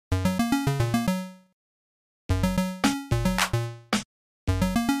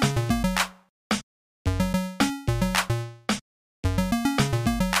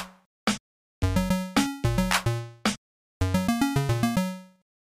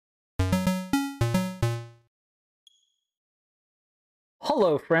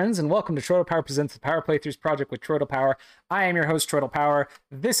Hello, friends, and welcome to Troidal Power Presents the Power Playthroughs Project with Troidal Power. I am your host, Troidal Power.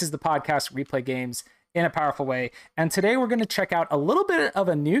 This is the podcast where we play games in a powerful way. And today we're going to check out a little bit of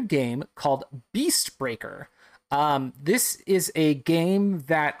a new game called Beast Breaker. This is a game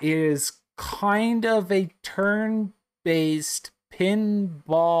that is kind of a turn-based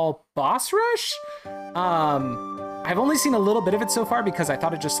pinball boss rush. I've only seen a little bit of it so far because I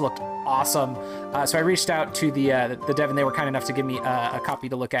thought it just looked awesome. So I reached out to the dev, and they were kind enough to give me a copy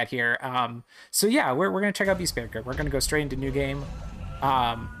to look at here. So yeah, we're going to check out Beast Breaker. We're going to go straight into new game.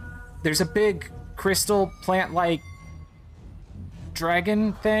 There's a big crystal plant-like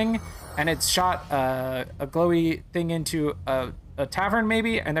dragon thing, and it's shot a glowy thing into a tavern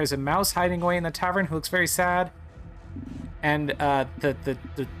maybe, and there's a mouse hiding away in the tavern who looks very sad. And the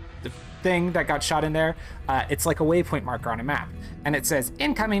thing that got shot in there, it's like a waypoint marker on a map, and it says,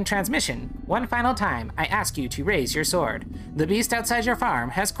 "Incoming transmission. One final time, I ask you to raise your sword. The beast outside your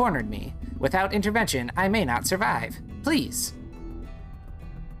farm has cornered me. Without intervention, I may not survive. Please."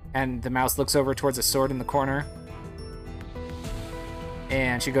 And the mouse looks over towards a sword in the corner,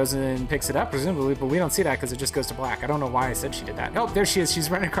 and she goes and picks it up, presumably, but we don't see that because it just goes to black. I don't know why I said she did that. Oh, there she is. She's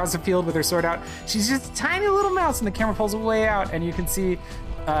running across the field with her sword out. She's just a tiny little mouse, and the camera pulls way out, and you can see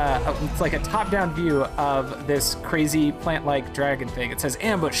it's like a top-down view of this crazy plant-like dragon thing. It says,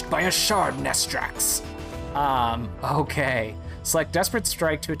 "Ambushed by a shard Nestrax." Okay. Select Desperate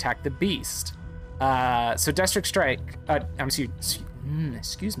Strike to attack the beast. So Desperate Strike,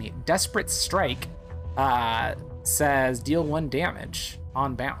 excuse me, Desperate Strike says deal 1 damage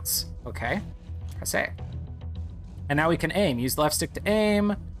on bounce. Okay, press A. And now we can aim. Use left stick to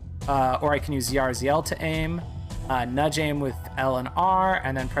aim, or I can use ZR/ZL to aim. Nudge aim with L and R,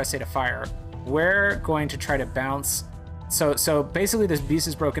 and then press A to fire. We're going to try to bounce. So basically this beast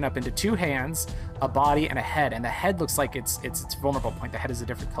is broken up into 2 hands, a body, and a head, and the head looks like it's vulnerable point. The head is a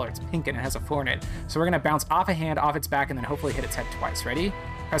different color. It's pink and it has a 4 in it. So we're gonna bounce off a hand, off its back, and then hopefully hit its head twice. Ready?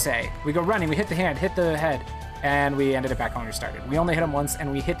 Press A. We go running, we hit the hand, hit the head, and we ended it back on where we started. We only hit him once,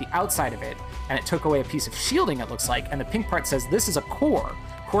 and we hit the outside of it, and it took away a piece of shielding, it looks like, and the pink part says this is a core.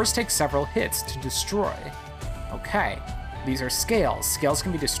 Cores take several hits to destroy. Okay, these are scales. Scales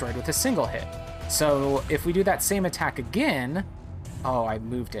can be destroyed with a single hit. So if we do that same attack again, oh, I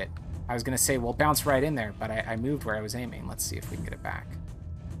moved it. I was gonna say, well, bounce right in there, but I moved where I was aiming. Let's see if we can get it back.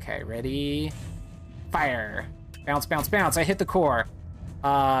 Okay, ready? Fire. Bounce, bounce, bounce. I hit the core.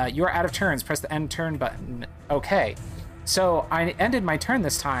 You're out of turns. Press the end turn button. Okay, so I ended my turn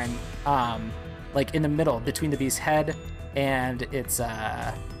this time, like in the middle between the beast's head and its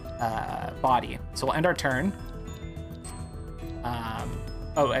body. So we'll end our turn.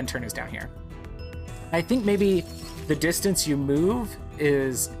 Oh, end turn is down here. I think maybe the distance you move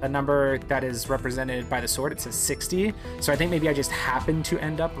is a number that is represented by the sword. It says 60. So I think maybe I just happened to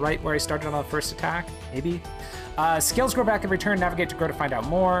end up right where I started on the first attack, maybe. Scales grow back every turn. Navigate to grow to find out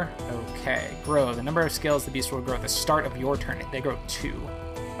more. Okay, grow. The number of scales the beast will grow at the start of your turn. They grow 2.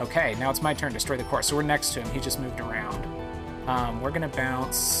 Okay, now it's my turn to destroy the core. So we're next to him. He just moved around. We're gonna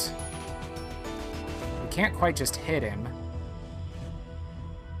bounce. We can't quite just hit him.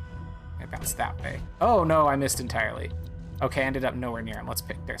 Bounce that way. Oh no, I missed entirely. Okay, ended up nowhere near him. Let's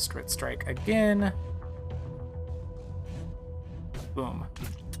pick Desperate Strike again. Boom.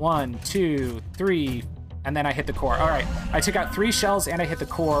 1, 2, 3, and then I hit the core. All right, I took out 3 shells and I hit the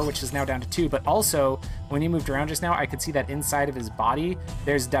core, which is now down to 2, but also when he moved around just now, I could see that inside of his body,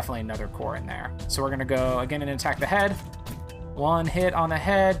 there's definitely another core in there. So we're gonna go again and attack the head. 1 hit on the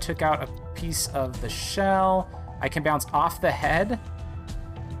head, took out a piece of the shell. I can bounce off the head.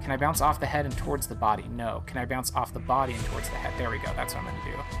 Can I bounce off the head and towards the body? No. Can I bounce off the body and towards the head? There we go. That's what I'm going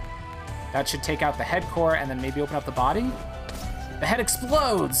to do. That should take out the head core and then maybe open up the body. The head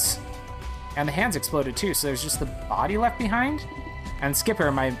explodes! And the hands exploded too, so there's just the body left behind. And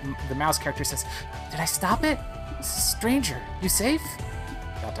Skipper, the mouse character, says, "Did I stop it? Stranger, you safe?" ...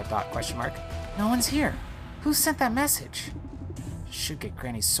 question mark. "No one's here. Who sent that message?" Should get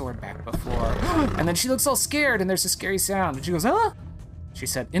Granny's sword back before... And then she looks all scared and there's a scary sound. And she goes, "Huh?" She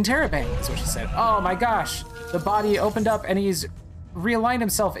said, "Interrobang," is what she said. Oh my gosh, the body opened up and he's realigned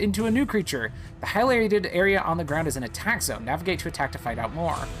himself into a new creature. The highlighted area on the ground is an attack zone. Navigate to attack to find out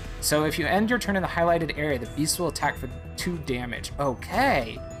more. So if you end your turn in the highlighted area, the beast will attack for 2 damage.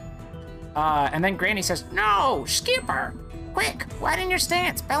 Okay. And then Granny says, "No, Skipper, quick, widen your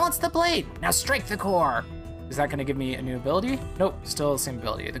stance, balance the blade. Now strike the core." Is that gonna give me a new ability? Nope, still the same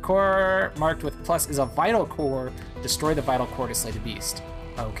ability. The core marked with plus is a vital core. Destroy the vital core to slay the beast.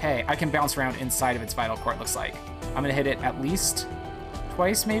 Okay, I can bounce around inside of its vital core, it looks like. I'm gonna hit it at least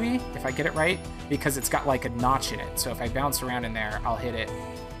twice, maybe, if I get it right, because it's got like a notch in it. So if I bounce around in there, I'll hit it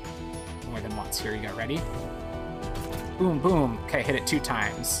more than once. Here you go, ready? Boom, boom. Okay, hit it 2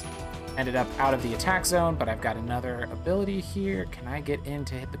 times. Ended up out of the attack zone, but I've got another ability here. Can I get in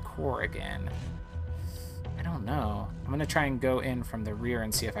to hit the core again? I don't know. I'm going to try and go in from the rear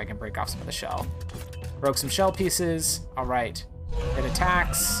and see if I can break off some of the shell. Broke some shell pieces. All right. It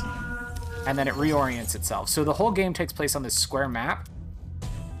attacks, and then it reorients itself. So the whole game takes place on this square map,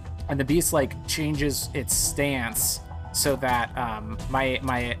 and the beast, like, changes its stance so that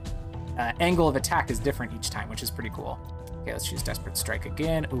my angle of attack is different each time, which is pretty cool. Okay, let's use Desperate Strike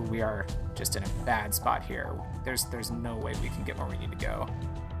again. Ooh, we are just in a bad spot here. There's no way we can get where we need to go.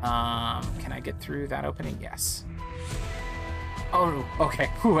 Can I get through that opening? Yes. Oh, okay.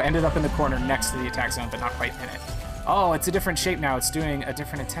 Whew, ended up in the corner next to the attack zone, but not quite in it. Oh, it's a different shape now. It's doing a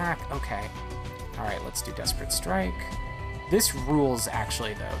different attack. Okay. All right, let's do Desperate Strike. This rules,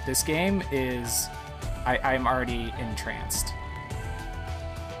 actually, though. This game is... I'm already entranced.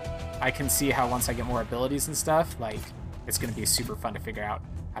 I can see how once I get more abilities and stuff, like... it's going to be super fun to figure out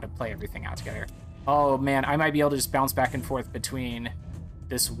how to play everything out together. Oh, man, I might be able to just bounce back and forth between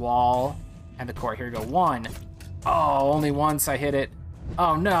this wall and the core. Here we go. 1. Oh, only once I hit it.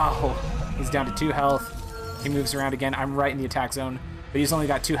 Oh, no. He's down to 2 health. He moves around again. I'm right in the attack zone, but he's only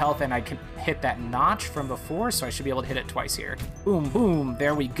got 2 health, and I can hit that notch from before, so I should be able to hit it twice here. Boom, boom.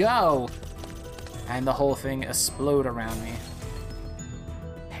 There we go. And the whole thing explode around me.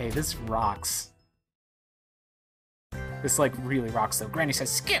 Hey, this rocks. This, like, really rocks, though. Granny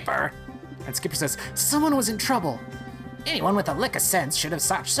says, "Skipper!" And Skipper says, "Someone was in trouble. Anyone with a lick of sense should have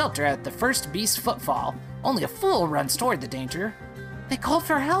sought shelter at the first beast footfall. Only a fool runs toward the danger. They called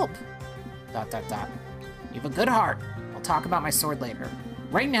for help. ... You have a good heart. I'll talk about my sword later.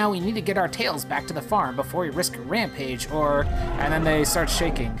 Right now, we need to get our tails back to the farm before we risk a rampage, or..." And then they start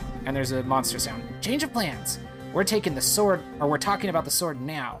shaking, and there's a monster sound. "Change of plans. We're taking the sword, or we're talking about the sword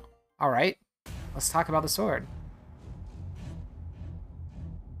now." All right, let's talk about the sword.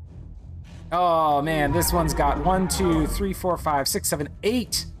 Oh man, this one's got 1, 2, 3, 4, 5, 6, 7,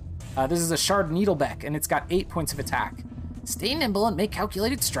 8. This is a Shard Needlebeck, and it's got 8 points of attack. Stay nimble and make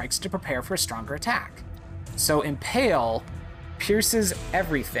calculated strikes to prepare for a stronger attack. So Impale pierces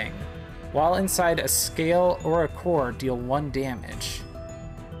everything. While inside a scale or a core, deal 1 damage.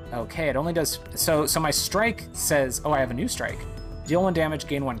 Okay, it only does... So my strike says... Oh, I have a new strike. Deal 1 damage,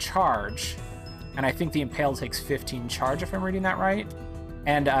 gain 1 charge. And I think the Impale takes 15 charge, if I'm reading that right.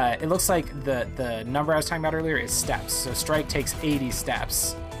 And it looks like the number I was talking about earlier is steps. So strike takes 80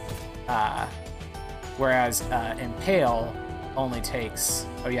 steps. Whereas Impale only takes...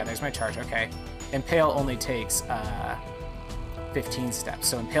 Oh yeah, there's my charge, okay. Impale only takes 15 steps.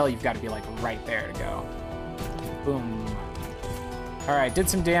 So Impale, you've got to be like right there to go. Boom. All right, did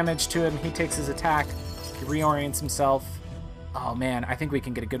some damage to him. He takes his attack. He reorients himself. Oh man, I think we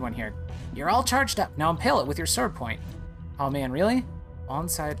can get a good one here. You're all charged up. Now Impale it with your sword point. Oh man, really?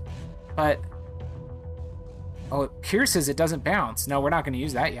 Onside, but... Oh, it pierces, it doesn't bounce. No, we're not going to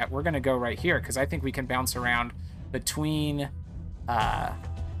use that yet. We're going to go right here, because I think we can bounce around between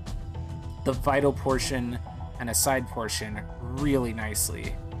the vital portion and a side portion really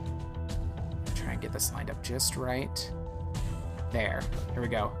nicely. Try and get this lined up just right. There. Here we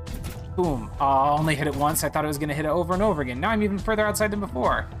go. Boom. Oh, I only hit it once. I thought I was going to hit it over and over again. Now I'm even further outside than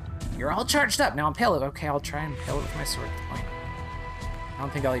before. You're all charged up. Now Impale it. Okay, I'll try and Impale it with my sword point. I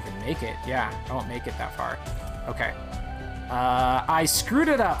don't think I'll even make it. Yeah, I won't make it that far. Okay. I screwed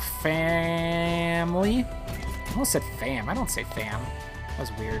it up, family. I almost said fam. I don't say fam. That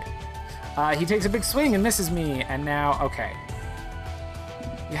was weird. He takes a big swing and misses me, and now, okay.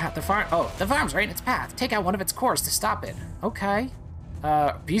 Yeah, the farm... Oh, the farm's right in its path. Take out one of its cores to stop it. Okay.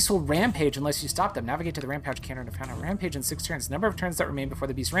 Beast will rampage unless you stop them. Navigate to the rampage counter to find a rampage in 6 turns. Number of turns that remain before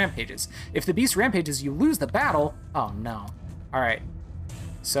the beast rampages. If the beast rampages, you lose the battle. Oh, no. All right.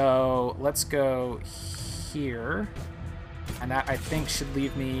 So let's go here. And that, I think, should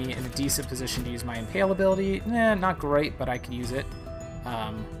leave me in a decent position to use my Impale ability. Nah, not great, but I can use it.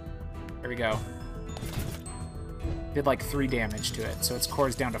 There we go. Did like 3 damage to it, so its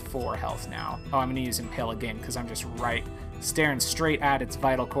core's down to 4 health now. Oh, I'm gonna use Impale again, because I'm just right, staring straight at its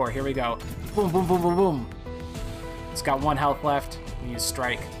vital core. Here we go. Boom, boom, boom, boom, boom. It's got 1 health left. I'm gonna use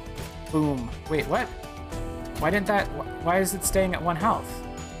Strike. Boom. Wait, what? Why didn't that... Why is it staying at 1 health?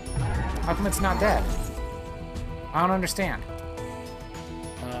 How come it's not dead? I don't understand.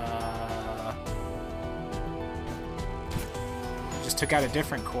 Just took out a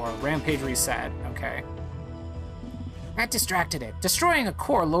different core. Rampage reset. Okay. That distracted it. Destroying a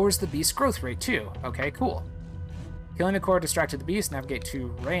core lowers the beast's growth rate too. Okay, cool. Killing the core distracted the beast. Navigate to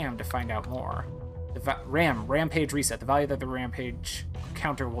Ram to find out more. Rampage reset. The value that the rampage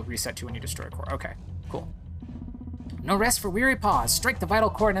counter will reset to when you destroy a core. Okay, cool. No rest for weary paws. Strike the vital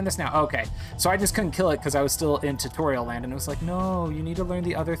core and end this now. Okay, so I just couldn't kill it because I was still in tutorial land, and it was like, no, you need to learn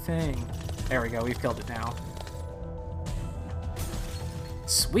the other thing. There we go. We've killed it now.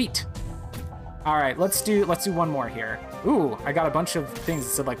 Sweet. All right, let's do one more here. Ooh, I got a bunch of things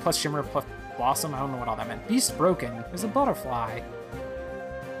that said like plus shimmer, plus blossom. I don't know what all that meant. Beast broken. There's a butterfly.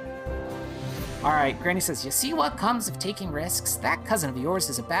 All right, Granny says, you see what comes of taking risks? That cousin of yours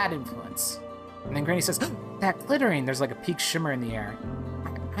is a bad influence. And then Granny says, that glittering. There's like a peak shimmer in the air.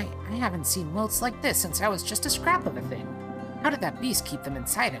 I haven't seen motes like this since I was just a scrap of a thing. How did that beast keep them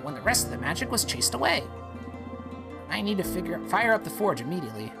inside it when the rest of the magic was chased away? I need to fire up the forge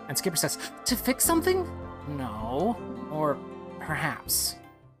immediately. And Skipper says, to fix something? No. Or perhaps.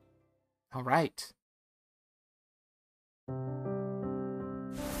 All right.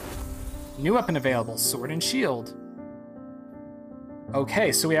 New weapon available, sword and shield.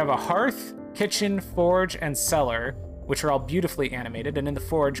 Okay, so we have a hearth, kitchen, forge, and cellar, which are all beautifully animated. And in the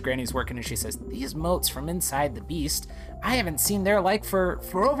forge, Granny's working and she says, these motes from inside the beast, I haven't seen their like for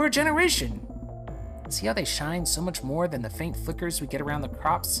over a generation. See how they shine so much more than the faint flickers we get around the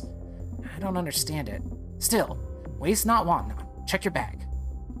crops? I don't understand it. Still, waste not, want not. Check your bag.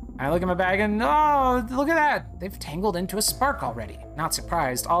 I look at my bag and, oh, look at that. They've tangled into a spark already. Not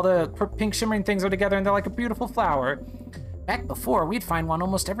surprised. All the pink shimmering things are together and they're like a beautiful flower. Back before, we'd find one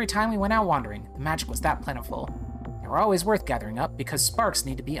almost every time we went out wandering. The magic was that plentiful. They were always worth gathering up because sparks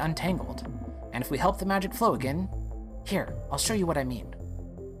need to be untangled. And if we help the magic flow again, here, I'll show you what I mean.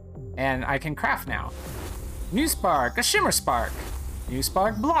 And I can craft now. New spark, a shimmer spark. New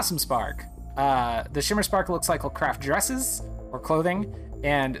spark, blossom spark. The shimmer spark looks like it'll craft dresses or clothing,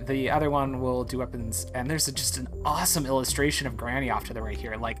 and the other one will do weapons. And there's just an awesome illustration of Granny off to the right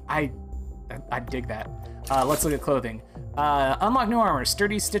here. Like, I dig that. Let's look at clothing. Unlock new armor,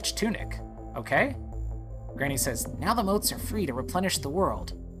 sturdy stitch tunic. Okay. Granny says, now the motes are free to replenish the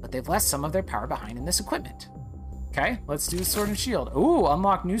world, but they've left some of their power behind in this equipment. Okay, let's do sword and shield. Ooh,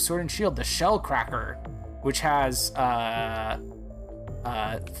 unlock new sword and shield, the Shell Cracker, which has 4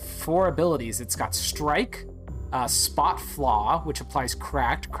 abilities. It's got Strike, Spot Flaw, which applies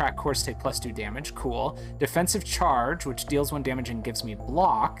Cracked cores take +2 damage, cool. Defensive Charge, which deals 1 damage and gives me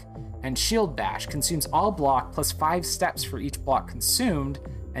Block, and Shield Bash, consumes all block plus 5 steps for each block consumed,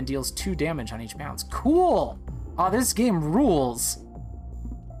 and deals 2 damage on each bounce. Cool! Oh, this game rules!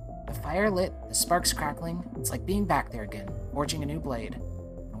 The fire lit, the sparks crackling, it's like being back there again, forging a new blade,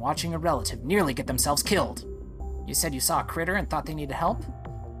 and watching a relative nearly get themselves killed. You said you saw a critter and thought they needed help?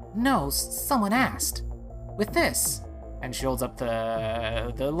 No, someone asked. With this. And she holds up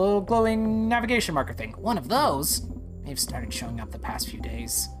the little glowing navigation marker thing. One of those? They've started showing up the past few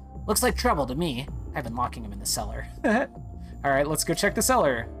days. Looks like trouble to me. I've been locking them in the cellar. Alright, let's go check the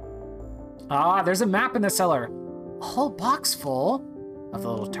cellar. Ah, there's a map in the cellar. A whole box full of the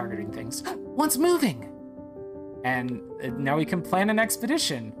little targeting things. One's moving! And now we can plan an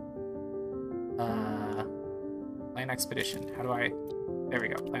expedition. Plan expedition. How do I... There we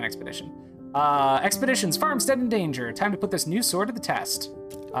go, plan expedition. Expeditions, farmstead in danger. Time to put this new sword to the test.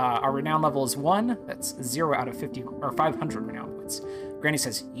 Our renown level is 1. That's 0 out of 50, or 500 renown points. Granny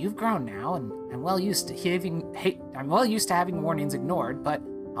says, you've grown now, and I'm well used to having warnings ignored, but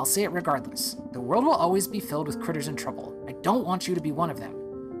I'll say it regardless. The world will always be filled with critters in trouble. I don't want you to be one of them.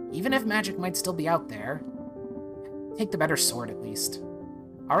 Even if magic might still be out there, take the better sword at least.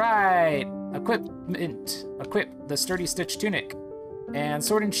 All right, equipment. Equip the sturdy stitch tunic. And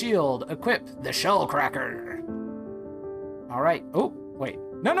sword and shield, equip the Shell Cracker. All right, oh, wait.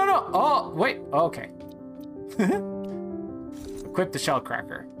 No. Oh, wait, okay. Equip the Shell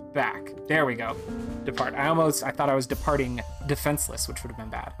Cracker. Back, there we go. Depart, I thought I was departing defenseless, which would have been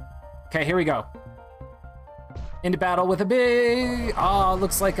bad. Okay, here we go. Into battle with a big,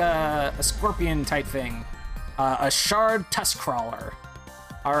 looks like a scorpion type thing. A shard tusk crawler.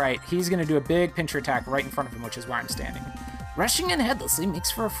 All right, he's gonna do a big pincher attack right in front of him, which is where I'm standing. Rushing in headlessly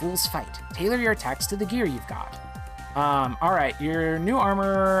makes for a fool's fight. Tailor your attacks to the gear you've got. All right, your new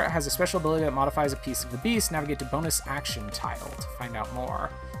armor has a special ability that modifies a piece of the beast. Navigate to bonus action tile to find out more.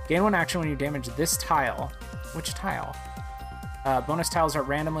 Gain 1 action when you damage this tile. Which tile? Bonus tiles are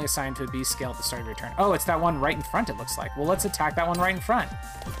randomly assigned to a beast scale at the start of your turn. Oh, it's that one right in front, it looks like. Well, let's attack that one right in front.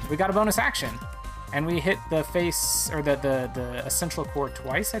 We got a bonus action. And we hit the face, or the essential core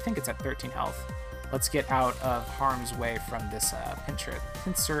twice. I think it's at 13 health. Let's get out of harm's way from this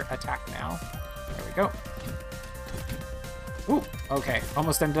pincer attack now. There we go. Ooh, okay.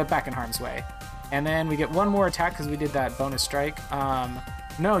 Almost ended up back in harm's way. And then we get one more attack because we did that bonus strike.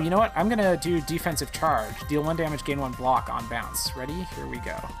 No, you know what? I'm going to do defensive charge. Deal 1 damage, gain 1 block on bounce. Ready? Here we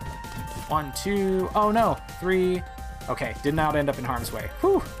go. 1, 2. Oh, no. 3. Okay, did not end up in harm's way.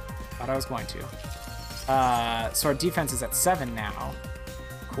 Whew. Thought I was going to. So our defense is at 7 now.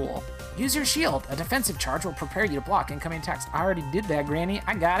 Cool. Use your shield. A defensive charge will prepare you to block incoming attacks. I already did that, Granny.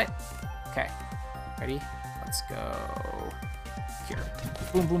 I got it. Okay. Ready? Let's go. Here.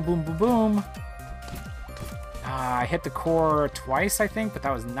 Boom, boom, boom, boom, boom. I hit the core twice, I think, but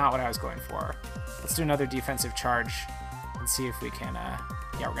that was not what I was going for. Let's do another defensive charge and see if we can, yeah,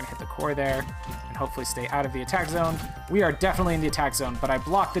 we're gonna hit the core there and hopefully stay out of the attack zone. We are definitely in the attack zone, but I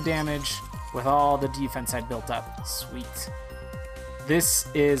blocked the damage with all the defense I'd built up. Sweet. This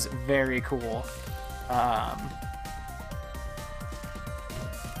is very cool.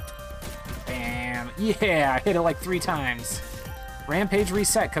 Bam. Yeah, I hit it like 3 times. Rampage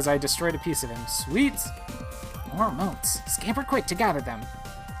reset because I destroyed a piece of him. Sweet. More motes. Scamper quick to gather them.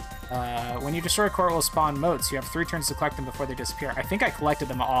 When you destroy a core, it will spawn motes. You have 3 turns to collect them before they disappear. I think I collected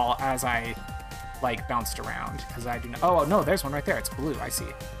them all as I, like, bounced around. Because I do not... Oh, no, there's one right there. It's blue. I see.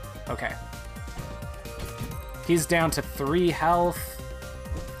 Okay. He's down to 3 health.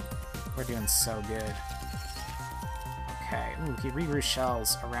 We're doing so good. Okay. Ooh, he regrew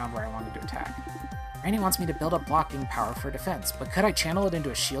shells around where I wanted to attack. Randy wants me to build up blocking power for defense, but could I channel it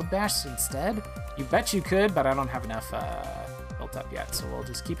into a shield bash instead? You bet you could, but I don't have enough built up yet, so we'll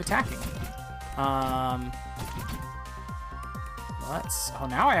just keep attacking. Let's... Oh,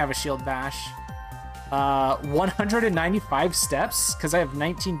 now I have a shield bash. 195 steps, because I have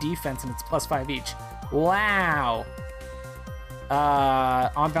 19 defense and it's +5 each. Wow!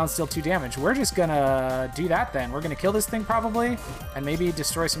 On bounce, deal 2 damage. We're just gonna do that then. We're gonna kill this thing probably, and maybe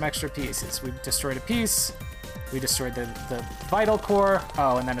destroy some extra pieces. We destroyed a piece. We destroyed the vital core.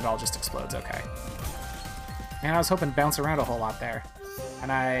 Oh, and then it all just explodes. Okay. Man, I was hoping to bounce around a whole lot there. And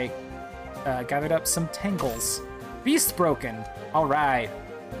I gathered up some tangles. Beast broken. All right.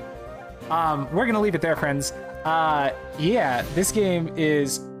 We're gonna leave it there, friends. Yeah, this game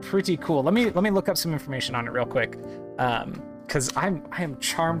is pretty cool. Let me look up some information on it real quick. Because I am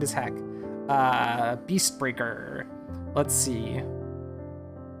charmed as heck. Beastbreaker. Let's see.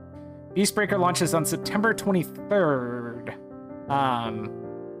 Beastbreaker launches on September 23rd.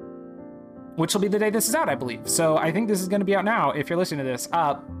 Which will be the day this is out, I believe. So I think this is going to be out now if you're listening to this.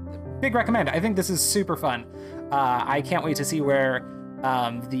 Big recommend. I think this is super fun. I can't wait to see where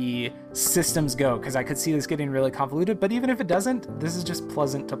the systems go, because I could see this getting really convoluted. But even if it doesn't, this is just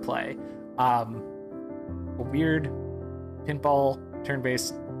pleasant to play. A weird pinball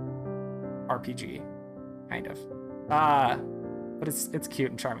turn-based RPG, kind of. But it's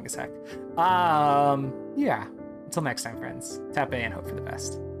cute and charming as heck. Yeah. Until next time, friends. Tap A and hope for the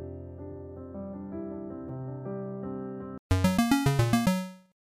best.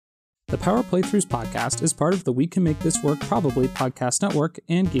 The Power Playthroughs podcast is part of the We Can Make This Work Probably podcast network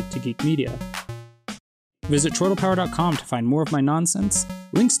and Geek to Geek Media. Visit chortlepower.com to find more of my nonsense,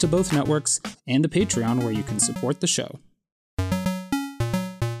 links to both networks, and the Patreon where you can support the show.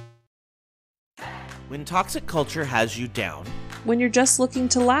 When toxic culture has you down. When you're just looking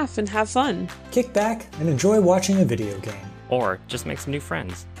to laugh and have fun. Kick back and enjoy watching a video game. Or just make some new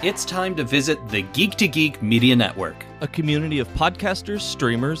friends. It's time to visit the Geek to Geek Media Network, a community of podcasters,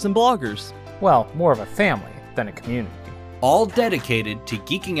 streamers, and bloggers. Well, more of a family than a community. All dedicated to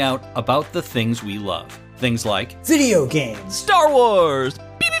geeking out about the things we love. Things like video games, Star Wars,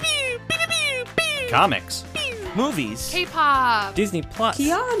 comics, movies, K-pop, Disney Plus,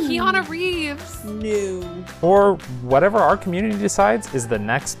 Keanu Reeves, new, or whatever our community decides is the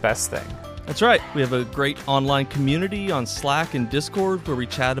next best thing. That's right. We have a great online community on Slack and Discord where we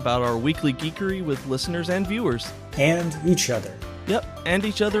chat about our weekly geekery with listeners and viewers. And each other. Yep, and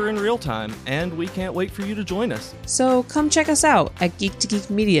each other in real time, and we can't wait for you to join us. So come check us out at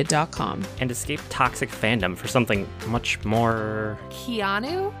geektogeekmedia.com. And escape toxic fandom for something much more...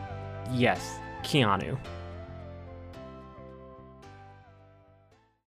 Keanu? Yes, Keanu.